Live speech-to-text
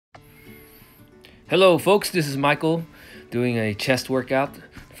Hello folks, this is Michael doing a chest workout.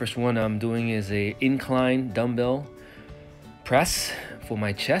 The first one I'm doing is a incline dumbbell press for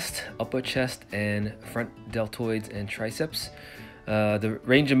my chest, upper chest and front deltoids and triceps. The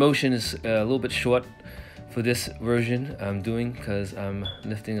range of motion is a little bit short for this version I'm doing because I'm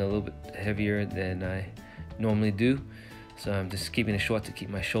lifting a little bit heavier than I normally do. So I'm just keeping it short to keep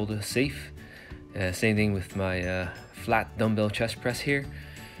my shoulder safe. Same thing with my flat dumbbell chest press here.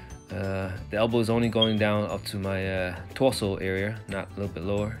 The elbow is only going down up to my torso area, not a little bit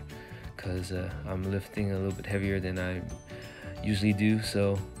lower, because I'm lifting a little bit heavier than I usually do,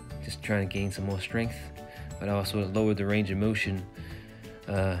 so just trying to gain some more strength, but I also lower the range of motion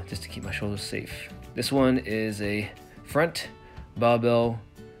just to keep my shoulders safe. This one is a front barbell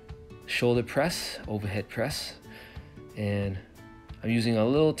shoulder press, overhead press, and I'm using a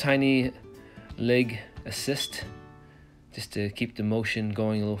little tiny leg assist just to keep the motion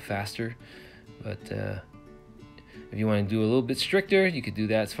going a little faster. But if you want to do a little bit stricter, you could do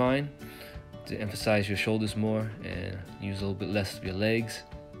that, it's fine, to emphasize your shoulders more and use a little bit less of your legs.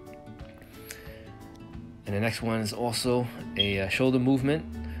 And the next one is also a shoulder movement.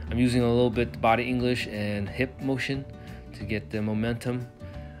 I'm using a little bit body English and hip motion to get the momentum.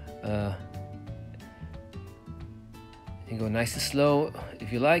 You can go nice and slow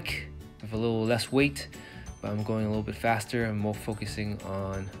if you like, with a little less weight. But I'm going a little bit faster. I'm more focusing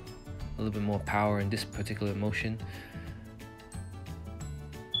on a little bit more power in this particular motion.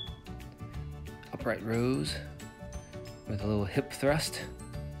 Upright rows with a little hip thrust.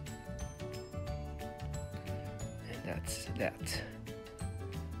 And that's that.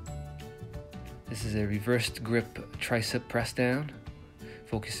 This is a reversed grip tricep press down,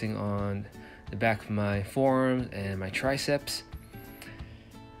 focusing on the back of my forearms and my triceps.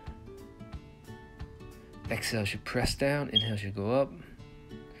 Exhale should press down, inhale should go up.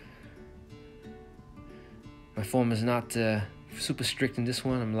 My form is not super strict in this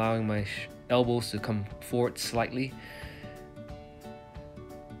one. I'm allowing my elbows to come forward slightly.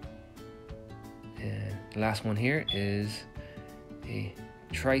 And the last one here is a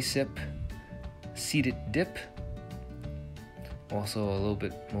tricep seated dip. Also a little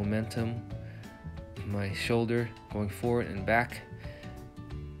bit momentum. My shoulder going forward and back.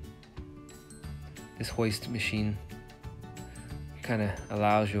 This hoist machine kind of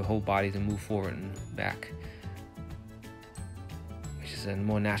allows your whole body to move forward and back, which is a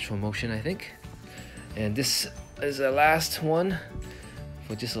more natural motion, I think. And this is the last one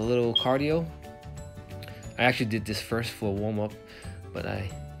for just a little cardio. I actually did this first for a warm-up, but I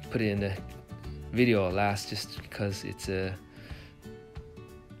put it in the video last just because it's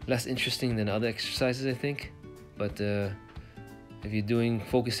less interesting than other exercises, I think. But if you're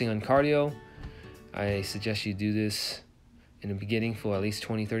focusing on cardio, I suggest you do this in the beginning for at least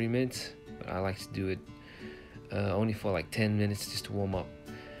 20-30 minutes, but I like to do it only for like 10 minutes just to warm up.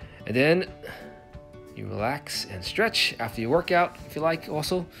 And then you relax and stretch after your workout if you like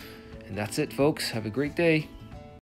also. And that's it, folks. Have a great day.